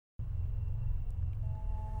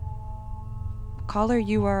Caller,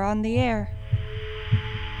 you are on the air.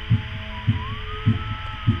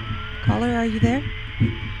 Caller, are you there?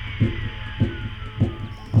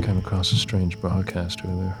 I came across a strange broadcast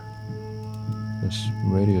earlier. This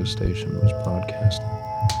radio station was broadcasting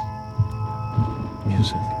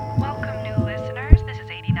music. Welcome, new listeners. This is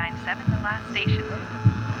 89.7, the last station.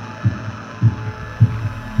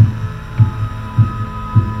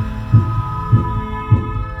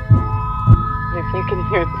 If you can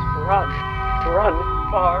hear this, run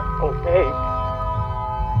far away.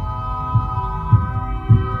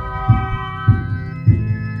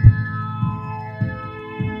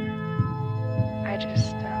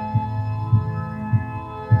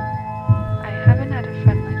 I haven't had a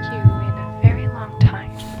friend like you in a very long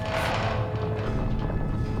time.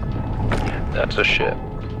 That's a ship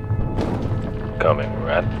coming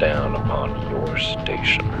right down upon your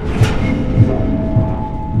station.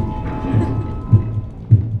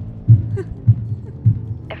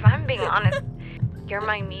 If I'm being honest, you're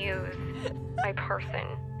my muse, my person.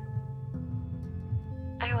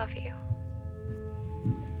 I love you.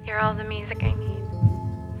 You're all the music I need.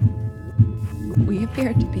 We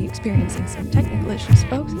appear to be experiencing some technical issues,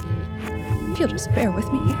 folks. If you'll just bear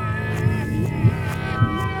with me.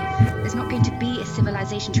 There's not going to be a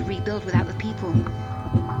civilization to rebuild without the people.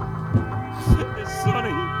 It's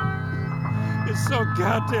sunny. It's so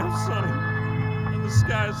goddamn sunny. And the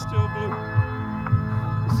sky is still blue.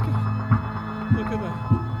 The sky. Look at that.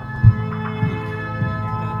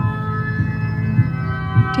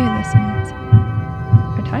 Dear listeners,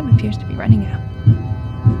 our time appears to be running out.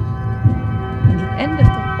 And the end of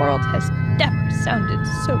the world has never sounded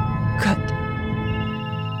so good.